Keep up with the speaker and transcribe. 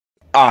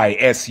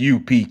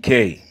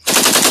ISUPK.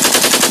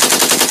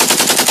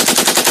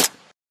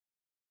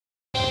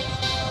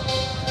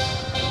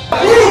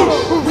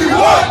 We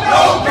want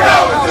no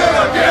cowards in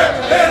our camp,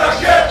 in our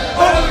camp.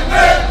 Only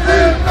men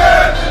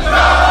prepare to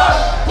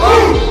die.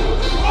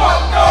 We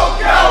want no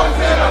cowards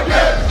in our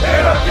camp,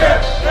 in our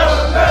camp.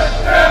 Never let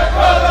their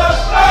brothers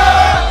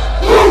slide.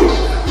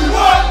 We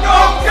want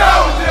no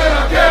cowards in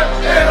our camp,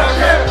 in our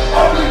camp.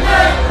 Only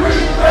men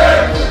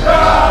prepare to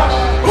die.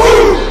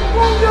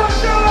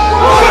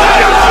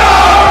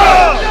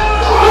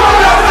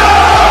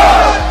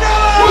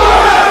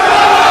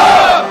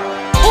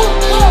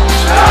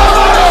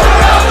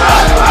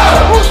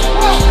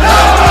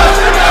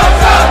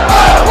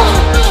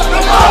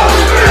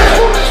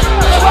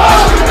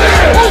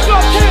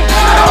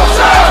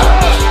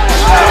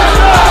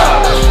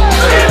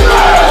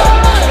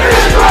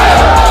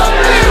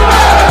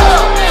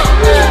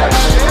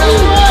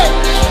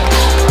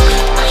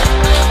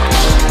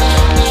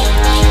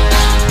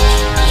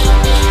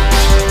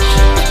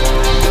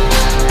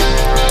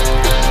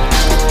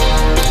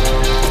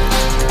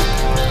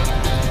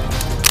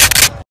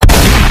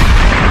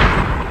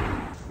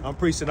 I'm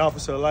Precinct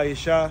Officer Elijah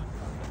Shah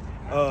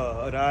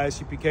of the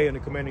ISUPK and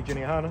the Commanding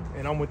General,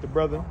 and I'm with the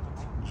brother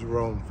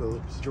Jerome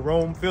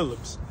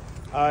Phillips.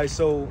 All right,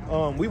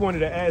 so we wanted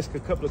to ask a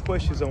couple of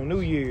questions on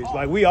New Year's.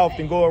 Like, we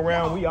often go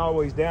around, we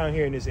always down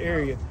here in this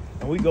area,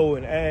 and we go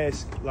and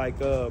ask like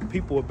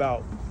people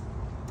about,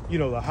 you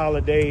know, the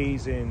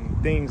holidays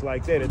and things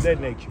like that of that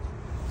nature.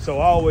 So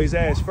I always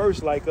ask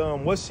first, like,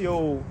 what's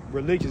your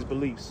religious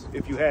beliefs,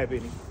 if you have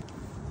any?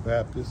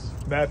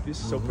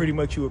 Baptist. So pretty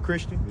much you a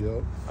Christian?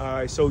 Yep. All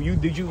right, so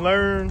did you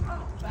learn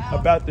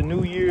about the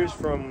New Year's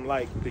from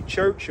like the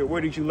church, or where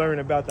did you learn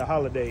about the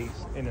holidays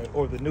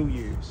or the New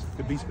Year's,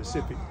 to be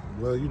specific?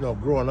 Well, you know,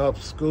 growing up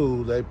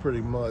school, they pretty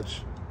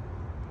much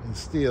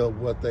instilled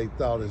what they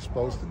thought it's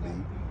supposed to be.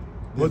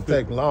 Didn't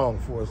take long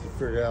for us to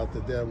figure out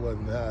that that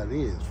wasn't how it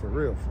is, for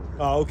real.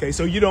 Oh, okay,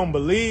 so you don't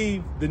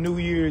believe the New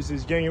Year's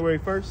is January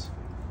 1st?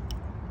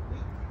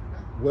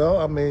 Well,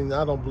 I mean,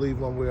 I don't believe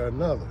one way or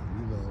another,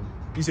 you know.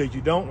 You said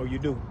you don't, or you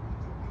do?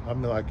 I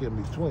mean, like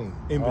in between.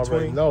 In I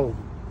already between? know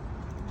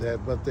that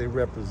what they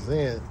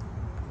represent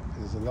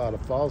is a lot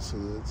of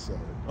falsehood, so.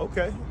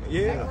 Okay,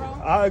 yeah,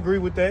 I agree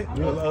with that.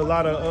 A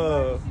lot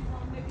of,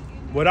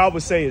 what I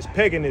would say is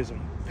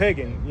paganism.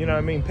 Pagan, you know what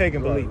I mean?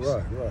 Pagan beliefs.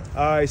 Right.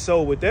 All right,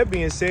 so with that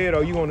being said,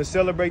 are you going to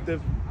celebrate the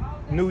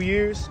New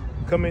Year's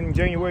coming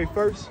January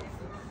 1st?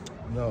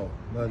 No,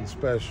 nothing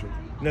special.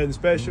 Nothing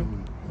special?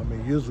 I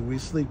mean, usually we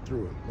sleep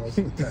through it most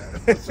of the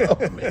time. So,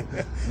 I mean,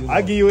 you know.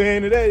 I give you a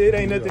hand to that. It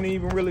ain't nothing to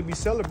even really be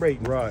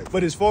celebrating. Right.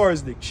 But as far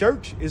as the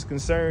church is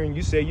concerned,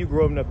 you say you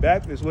grew up in the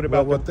Baptist. What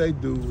about what they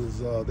do is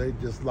they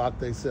just lock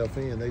themselves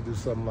in. They do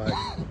something like,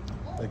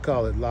 they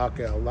call it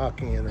lockout,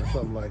 lock-in or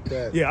something like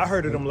that. Yeah, I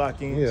heard of them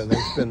lock-ins. Yeah, they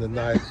spend the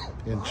night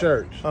in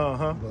church.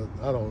 Uh-huh. But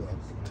I don't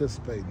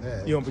participate in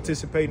that. You don't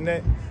participate in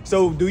that?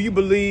 So do you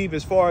believe,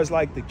 as far as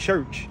like the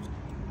church,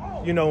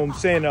 you know what I'm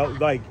saying,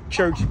 like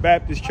church,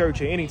 Baptist church,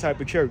 or any type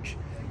of church,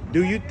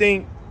 do you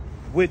think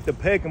with the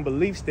pagan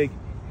beliefs that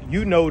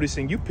you noticed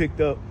and you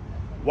picked up,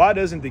 why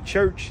doesn't the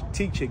church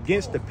teach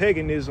against the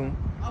paganism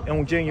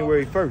on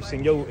January 1st,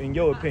 in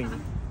your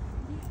opinion?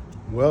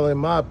 Well, in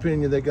my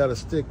opinion, they got to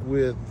stick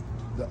with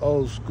the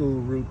old school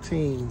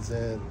routines,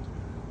 and,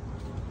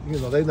 you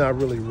know, they're not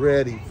really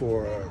ready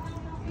for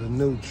the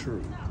new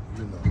truth,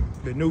 you know.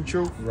 The new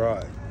truth?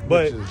 Right.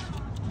 But, which is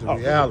the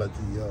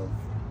reality of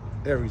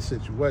every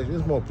situation.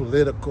 It's more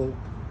political,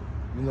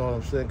 you know what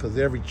I'm saying? Because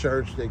every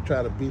church, they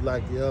try to be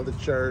like the other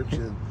church,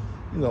 and,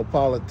 you know,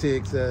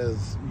 politics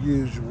as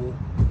usual,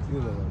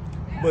 you know.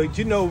 But,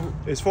 you know,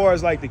 as far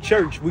as like the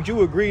church, would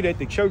you agree that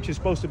the church is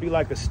supposed to be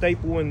like a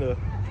staple in the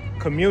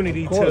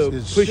community to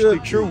push the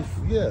truth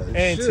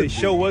and to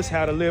show us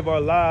how to live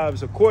our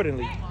lives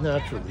accordingly?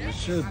 Naturally, it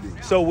should be.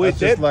 So with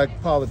that's just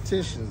like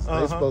politicians,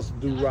 they're supposed to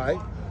do right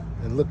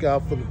and look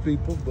out for the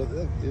people, but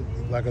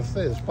like I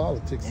said, it's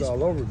politics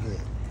all over again.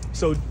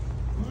 So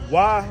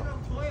why,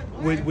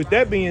 with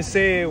that being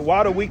said,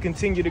 why do we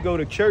continue to go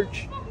to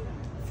church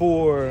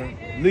for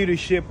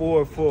leadership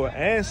or for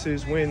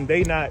answers when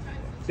they don't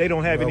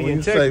have any integrity? When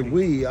you say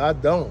we, I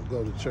don't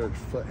go to church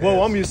for answers.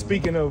 Well, I'm just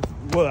speaking of,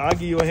 well, I'll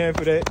give you a hand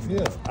for that.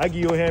 Yeah. I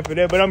give you a hand for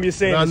that, but I'm just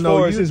saying, as know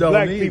far as you it's don't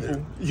black either.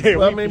 people. Yeah,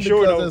 well, I mean,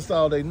 sure because don't. that's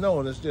all they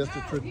know, and it's just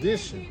a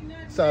tradition.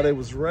 It's how they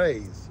was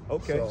raised.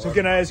 Okay, so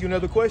can I ask you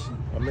another question?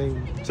 I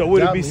mean, so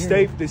would it be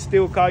safe to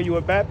still call you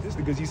a Baptist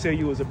because you said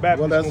you was a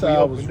Baptist? Well, that's when we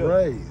how I was opened up?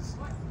 raised.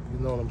 You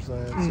know what I'm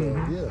saying?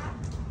 So,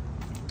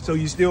 yeah. So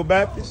you still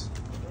Baptist?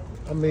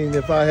 I mean,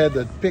 if I had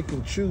to pick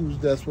and choose,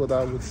 that's what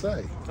I would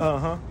say.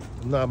 Uh-huh.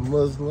 I'm not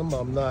Muslim.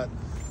 I'm not,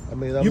 I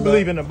mean, I'm You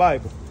believe in the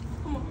Bible?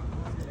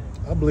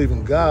 I believe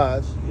in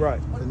God.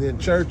 Right. And then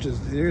churches,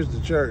 here's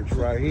the church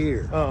right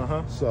here.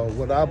 Uh-huh. So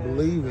what I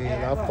believe in,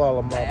 I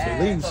follow my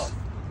beliefs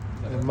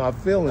and my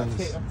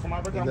feelings,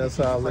 and that's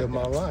how I live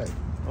my life.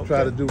 Okay.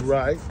 Try to do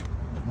right,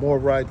 more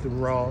right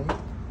than wrong.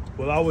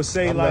 Well, I would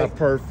say I'm not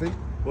perfect.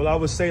 Well, I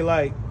would say,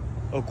 like,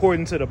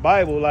 according to the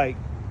Bible, like,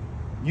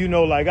 you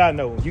know, like I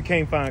know, you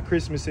can't find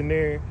Christmas in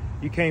there.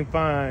 You can't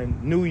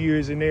find New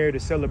Year's in there, the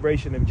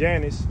celebration of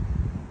Janus.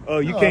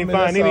 You can't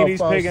find any of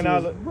these pagan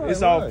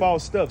it's all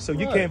false stuff. So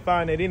you can't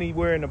find it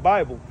anywhere in the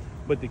Bible.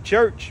 But the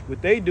church,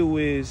 what they do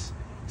is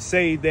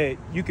say that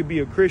you could be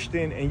a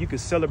Christian and you can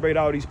celebrate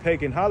all these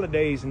pagan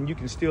holidays and you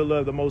can still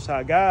love the Most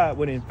High God,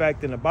 when in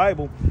fact in the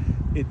Bible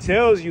it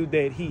tells you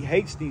that he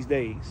hates these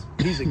days.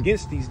 He's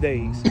against these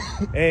days.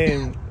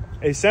 And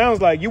it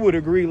sounds like you would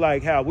agree,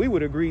 like how we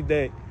would agree,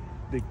 that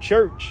the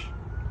church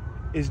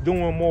is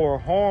doing more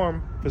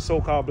harm for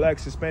so-called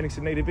blacks, Hispanics,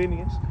 and Native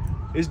Indians.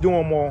 It's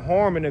doing more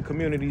harm in the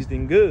communities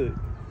than good.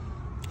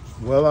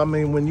 Well, I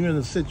mean, when you're in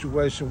a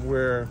situation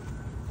where,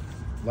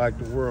 like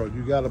the world,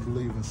 you got to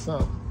believe in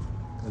something.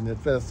 And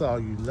if that's all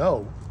you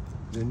know,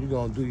 then you're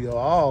going to do your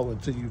all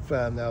until you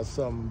find out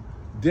something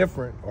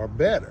different or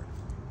better.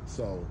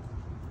 So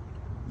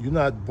you're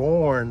not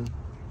born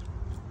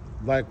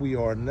like we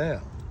are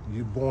now.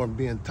 You're born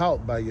being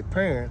taught by your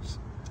parents,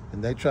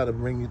 and they try to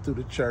bring you through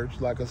the church.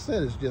 Like I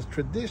said, it's just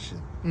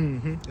tradition.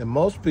 And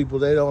most people,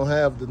 they don't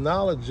have the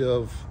knowledge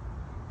of,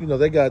 you know,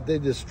 they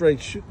just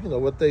straight shoot, you know,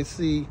 what they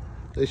see,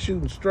 they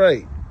shooting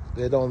straight.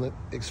 They don't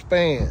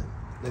expand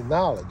their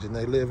knowledge, and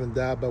they live and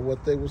die by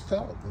what they was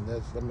taught. And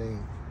that's, I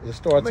mean, it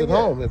starts at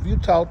home. If you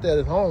taught that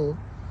at home,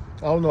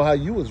 I don't know how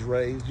you was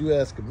raised, you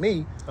asking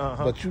me,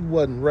 but you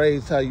wasn't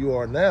raised how you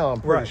are now,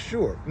 I'm pretty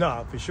sure.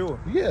 Nah, for sure.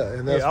 Yeah,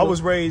 and that's I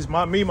was raised,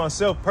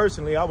 myself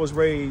personally, I was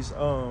raised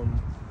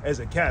as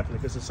a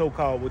Catholic, as a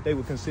so-called, what they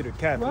would consider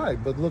Catholic.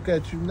 Right, but look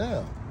at you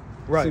now.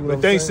 Right,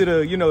 but thanks to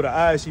the, you know, the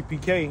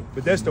ISUPK,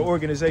 but that's the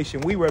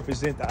organization we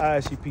represent, the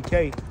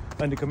ISUPK,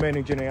 under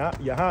Commanding General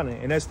Yohanan,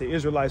 and that's the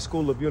Israelite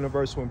School of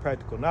Universal and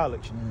Practical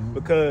Knowledge.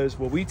 Because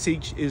what we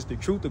teach is the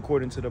truth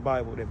according to the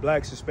Bible, that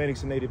blacks,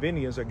 Hispanics, and Native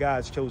Indians are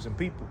God's chosen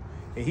people.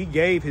 And he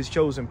gave his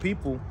chosen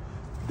people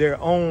their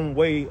own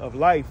way of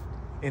life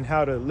and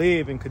how to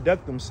live and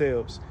conduct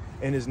themselves.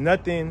 And there's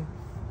nothing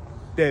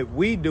that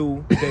we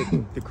do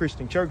that the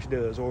Christian church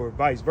does, or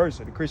vice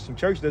versa. The Christian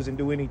church doesn't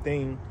do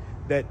anything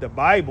that the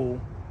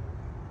Bible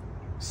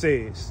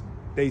says.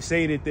 They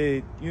say that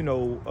they, you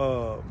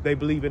know, they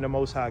believe in the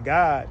Most High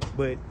God,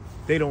 but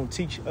they don't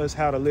teach us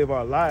how to live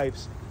our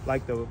lives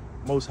like the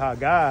Most High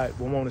God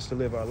will want us to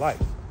live our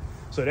life.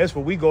 So that's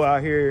what we go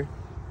out here.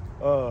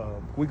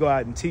 We go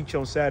out and teach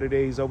on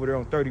Saturdays over there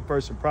on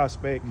 31st and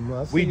Prospect.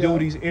 We do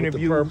these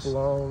interviews. We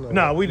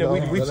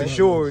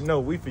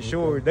for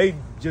sure. They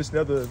just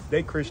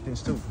they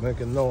Christians too.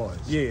 Making noise.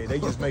 Yeah, they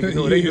just making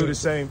noise. They do the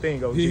same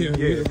thing.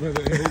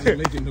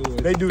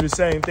 They do the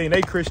same thing.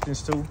 They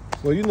Christians too.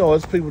 Well, you know,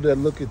 it's people that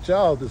look at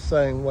y'all the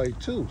same way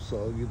too.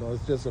 So, you know,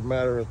 it's just a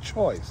matter of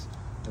choice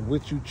and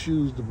which you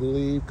choose to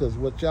believe. Because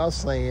what y'all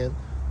saying,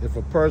 if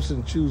a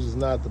person chooses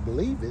not to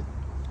believe it,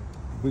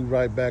 we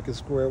right back at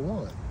square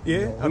one. Yeah,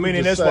 you know, I mean,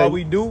 and that's why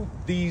we do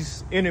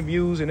these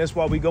interviews, and that's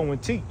why we go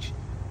and teach.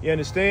 You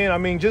understand? I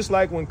mean, just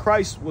like when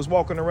Christ was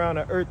walking around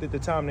the earth at the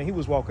time that he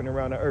was walking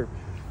around the earth,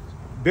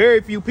 very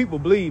few people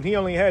believe he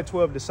only had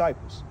 12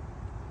 disciples.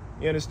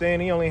 You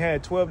understand? He only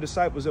had 12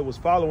 disciples that was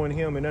following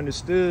him and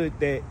understood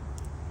that,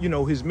 you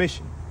know, his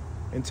mission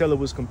until it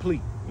was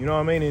complete. You know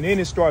what I mean? And then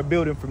it started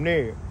building from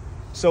there.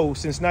 So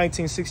since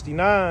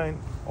 1969,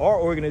 our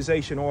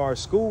organization or our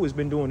school has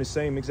been doing the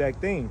same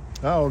exact thing.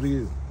 How old are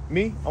you?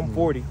 Me? I'm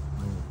 40.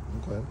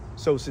 Okay.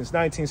 So since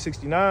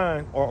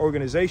 1969, our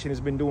organization has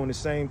been doing the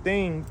same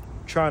thing,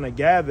 trying to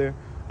gather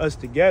us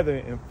together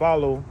and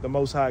follow the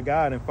Most High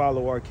God and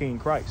follow our King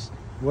Christ.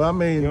 Well, I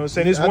mean, you know what I'm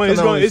saying?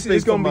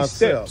 It's going to be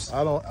steps.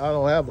 I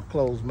don't have a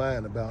closed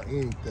mind about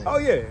anything. Oh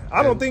yeah,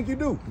 I don't think you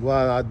do.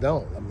 Well, I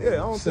don't. I mean, yeah, I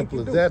don't simple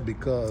think as that,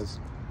 because,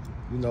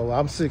 you know,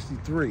 I'm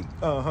 63.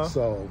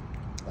 So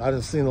I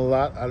done seen a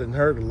lot. I done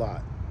heard a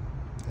lot,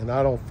 and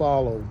I don't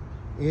follow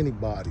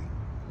anybody.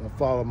 I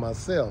follow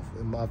myself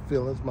and my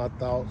feelings, my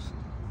thoughts.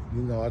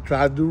 You know, I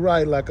try to do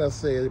right, like I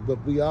said,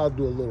 but we all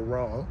do a little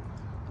wrong.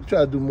 We try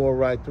to do more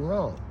right than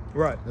wrong.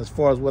 Right. As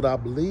far as what I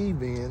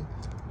believe in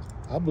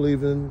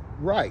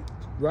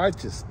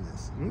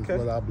righteousness is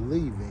what I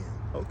believe in.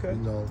 Okay. You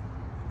know.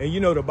 And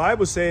you know, the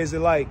Bible says that,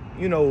 like,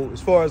 you know,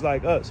 as far as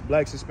like us,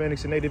 blacks,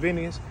 Hispanics, and Native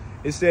Indians,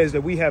 it says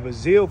that we have a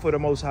zeal for the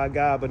Most High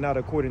God, but not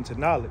according to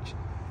knowledge.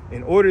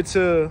 In order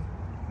to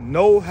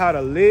know how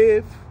to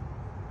live,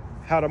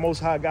 how the Most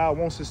High God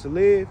wants us to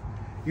live,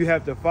 you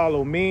have to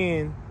follow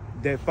men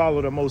that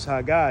follow the Most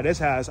High God. That's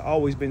how it's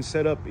always been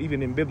set up,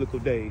 even in biblical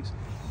days.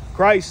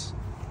 Christ,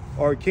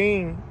 our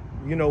King,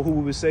 you know, who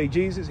we would say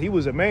Jesus, he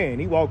was a man.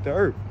 He walked the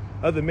earth.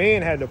 Other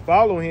men had to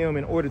follow him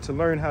in order to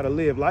learn how to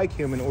live like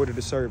him in order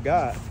to serve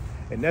God.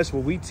 And that's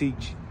what we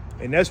teach.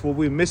 And that's what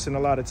we're missing a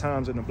lot of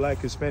times in the black,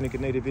 Hispanic,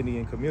 and Native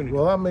Indian community.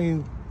 Well, I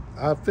mean,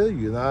 I feel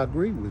you and I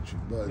agree with you,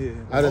 but yeah,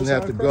 I didn't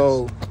have to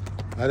go.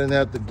 I didn't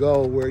have to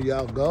go where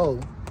y'all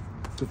go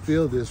to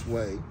feel this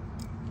way,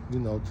 you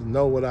know, to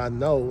know what I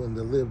know and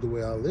to live the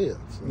way I live.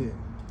 So yeah.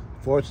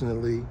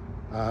 Fortunately,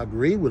 I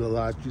agree with a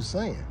lot you're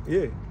saying.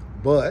 Yeah.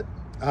 But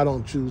I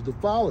don't choose to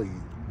follow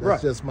you. That's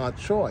right. just my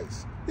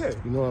choice. Yeah.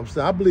 You know what I'm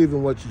saying? I believe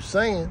in what you're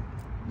saying.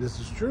 This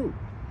is true.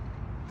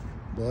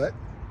 But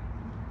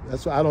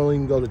That's why I don't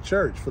even go to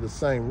church for the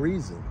same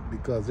reason,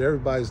 because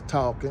everybody's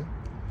talking,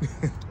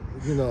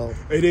 you know.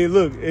 And then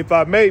look, if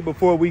I may,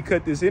 before we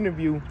cut this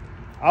interview,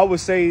 I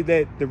would say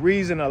that the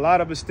reason a lot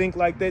of us think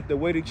like that, the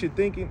way that you're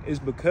thinking, is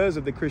because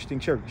of the Christian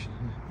church.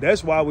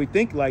 That's why we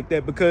think like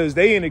that, because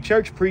they in the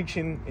church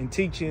preaching and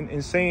teaching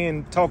and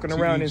saying, talking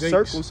around in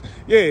circles.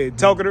 Yeah,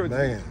 talking.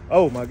 Man.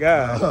 Oh my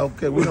God.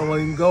 Okay, we don't want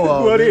to even go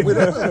all there. We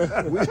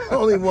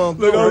don't even want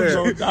to go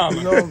there.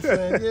 You know what I'm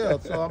saying? Yeah.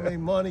 So I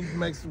mean, money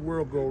makes the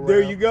world go round.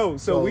 There you go.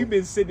 So we've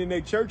been sitting in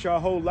that church our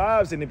whole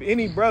lives, and if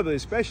any brother,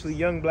 especially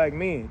young black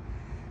men,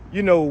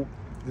 you know,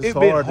 it's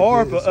been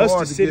hard for us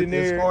to sit in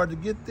there. It's hard to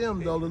get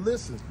them though to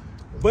listen.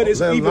 But it's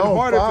even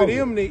harder for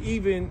them to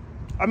even.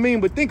 I mean,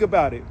 but think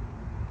about it.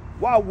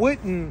 Why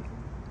wouldn't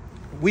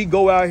we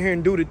go out here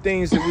and do the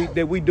things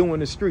that we do in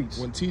the streets?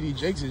 When T.D.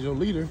 Jakes is your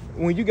leader.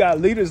 When you got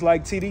leaders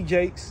like T.D.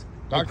 Jakes,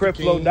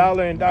 Creflo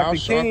Dollar, and Dr.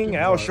 King,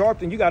 Al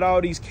Sharpton, you got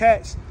all these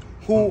cats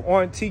who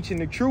aren't teaching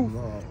the truth,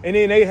 and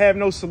then they have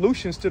no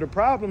solutions to the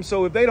problem.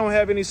 So if they don't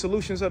have any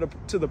solutions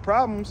to the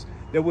problems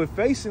that we're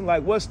facing,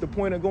 like what's the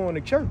point of going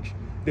to church?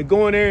 To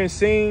go in there and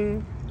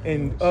sing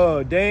and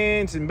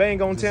dance and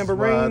bang on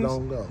tambourines,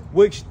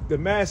 which the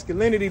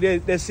masculinity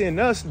that's in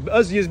us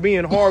just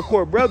being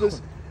hardcore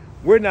brothers,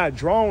 we're not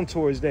drawn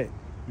towards that.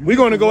 We're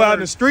going to go out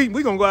in the street.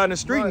 We're going to go out in the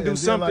street and do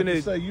something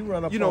that,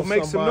 you know,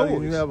 make some noise.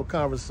 And you have a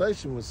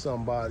conversation with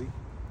somebody,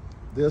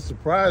 they'll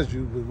surprise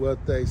you with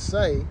what they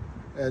say,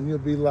 and you'll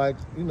be like,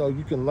 you know,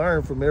 you can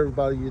learn from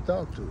everybody you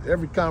talk to.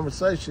 Every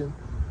conversation,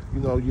 you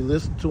know, you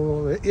listen to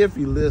them if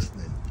you're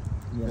listening.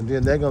 And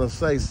then they're going to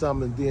say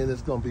something, and then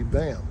it's going to be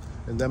bam.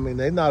 And I mean,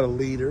 they're not a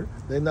leader.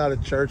 They're not a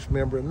church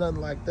member,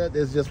 nothing like that.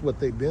 It's just what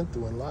they've been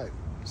through in life.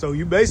 So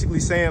you basically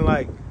saying,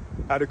 like,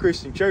 how the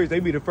Christian church, they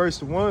be the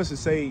first ones to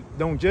say,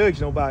 don't judge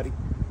nobody.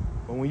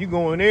 But when you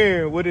go in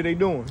there, what are they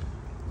doing?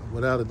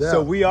 Without a doubt.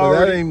 So we already...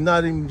 But that ain't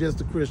not even just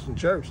the Christian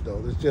church,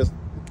 though. It's just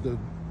the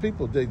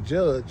people they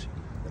judge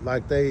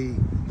like they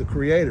the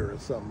creator or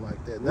something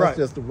like that. And that's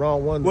just the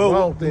wrong one, the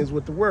wrong things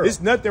with the world.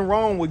 There's nothing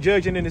wrong with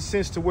judging in the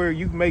sense to where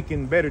you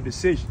making better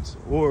decisions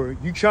or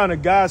you trying to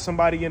guide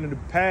somebody into the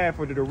path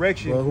or the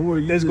direction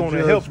that's going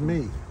to help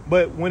me.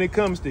 But when it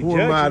comes to who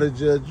judging, am I to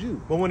judge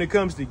you? But when it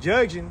comes to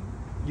judging,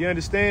 you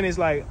understand, it's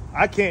like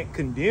I can't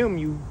condemn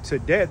you to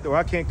death or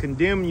I can't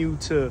condemn you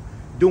to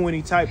do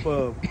any type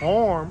of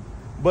harm.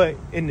 But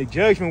in the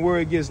judgment where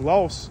it gets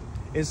lost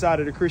inside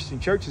of the Christian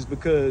churches,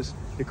 because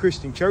the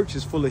Christian church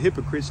is full of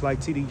hypocrites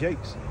like T.D.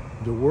 Jakes.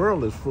 The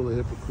world is full of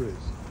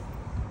hypocrites.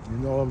 You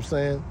know what I'm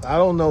saying? I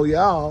don't know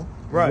y'all,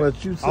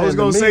 but you I was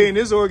going to say in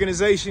this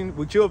organization,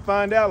 what you'll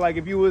find out, like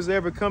if you was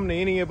ever come to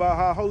any of our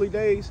high holy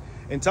days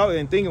and talk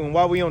and thinking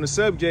while we on the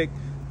subject,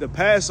 the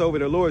Passover,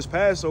 the Lord's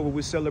Passover,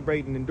 we're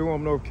celebrating in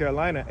Durham, North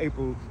Carolina,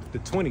 April the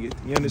 20th.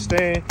 You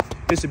understand?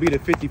 This would be the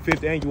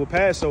 55th annual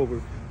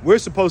Passover. We're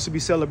supposed to be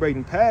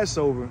celebrating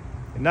Passover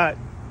and not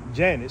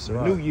Janus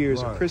or New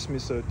Year's or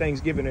Christmas or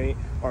Thanksgiving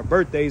or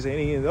birthdays or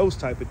any of those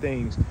type of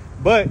things.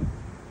 But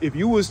if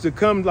you was to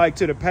come like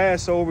to the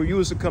Passover, you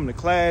was to come to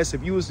class,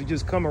 if you was to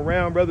just come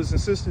around, brothers and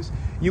sisters,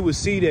 you would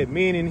see that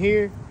men in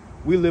here,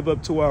 we live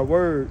up to our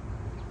word.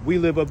 We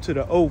live up to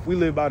the oath. We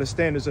live by the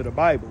standards of the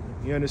Bible.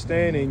 You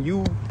understand? And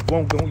you're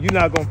not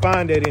going to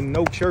find that in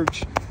no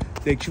church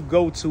that you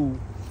go to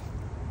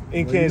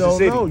in Kansas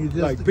City.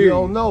 You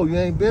don't know. You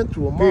ain't been to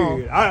them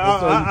all.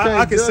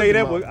 I can say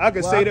that. I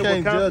can say that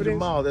with confidence. Judge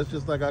them all. That's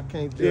just like I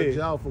can't judge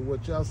y'all for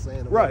what y'all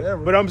saying or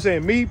whatever. But I'm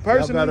saying me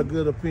personally, y'all got a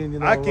good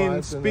opinion. I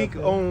can speak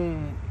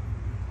on.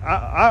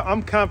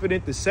 I'm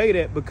confident to say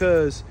that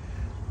because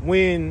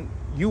when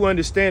you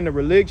understand the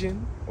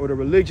religion or the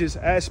religious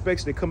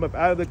aspects that come up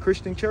out of the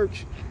Christian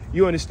church,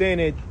 you understand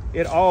that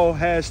it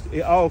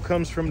all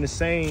comes from the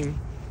same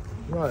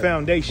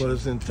foundation. But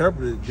it's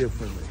interpreted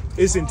differently.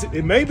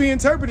 It may be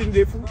interpreted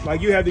different. Like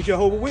you have the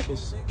Jehovah's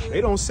Witness.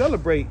 They don't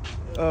celebrate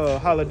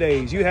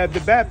holidays. You have the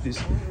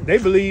Baptists. They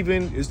believe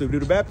in, do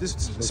the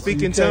Baptists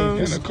speak in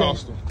tongues?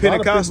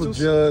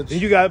 Pentecostals. Then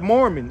you got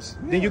Mormons.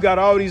 Then you got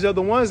all these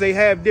other ones. They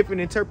have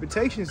different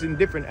interpretations and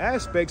different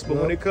aspects. But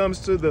when it comes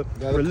to the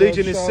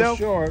religion itself,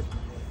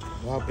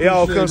 it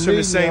all comes from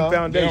the same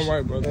foundation. Damn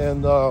right, brother.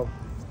 And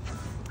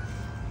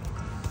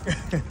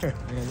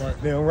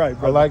damn right,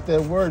 brother. I like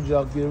that word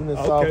y'all giving. It's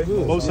all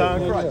good. Most High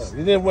in Christ.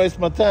 You didn't waste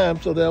my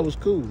time, so that was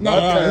cool.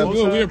 No,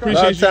 we appreciate you.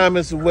 A lot of time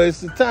it's a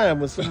waste of time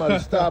when somebody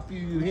stop you.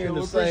 You hearing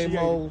the same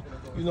old.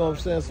 You know what I'm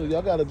saying? So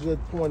y'all got a good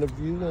point of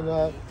view, and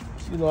I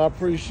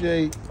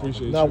appreciate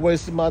not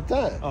wasting my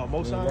time. Oh,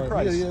 most High in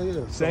Christ.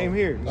 Yeah. Same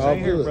here. Same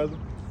here, brother.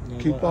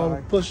 Keep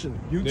on pushing.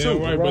 You Damn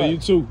too. right, brother. You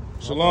too.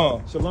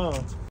 Shalom. Shalom.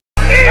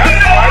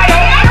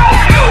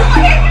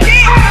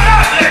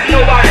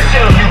 Nobody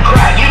tell you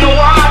cry. You know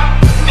why?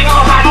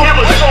 Because I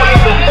never saw you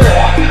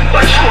before.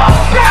 But you a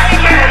black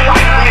man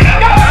like me.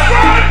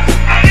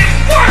 And it's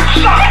worth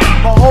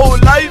something. My whole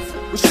life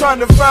was trying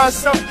to find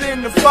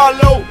something to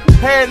follow.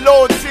 Had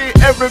loyalty,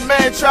 every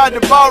man tried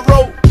to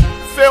borrow.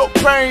 Felt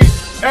pain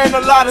and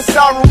a lot of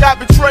sorrow. Got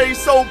betrayed,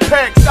 so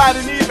packed, I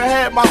didn't even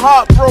have my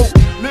heart broke.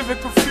 Living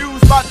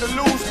confused, about to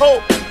lose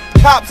hope.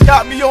 Cops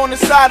got me on the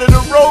side of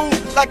the road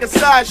like a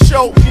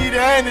sideshow. Need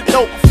an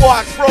antidote before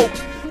I croak.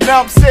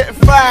 Now I'm setting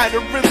fire to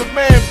rhythm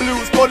man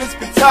blues for this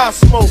guitar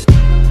smoke.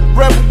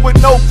 Rebel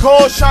with no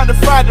cause, trying to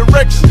find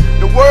direction.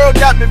 The world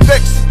got me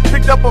vexed.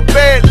 Picked up a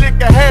bad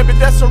liquor habit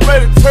that's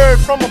hereditary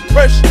from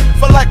oppression.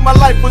 Felt like my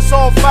life was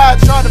on fire,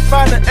 trying to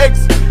find an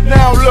exit.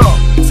 Now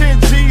look,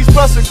 10 G's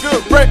plus a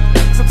good wreck.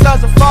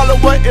 Sometimes a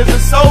follower is a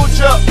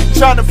soldier,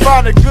 trying to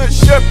find a good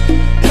shepherd.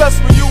 Plus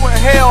when you in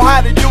hell,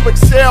 how do you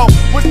excel?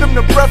 Wisdom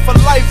the breath of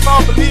life,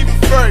 I don't believe in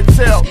fairy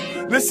tale.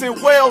 Listen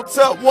well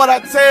to what I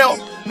tell.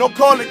 No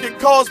calling can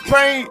cause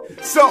pain,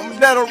 something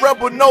that a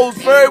rebel knows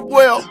very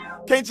well.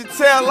 Can't you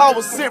tell I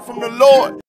was sent from the Lord?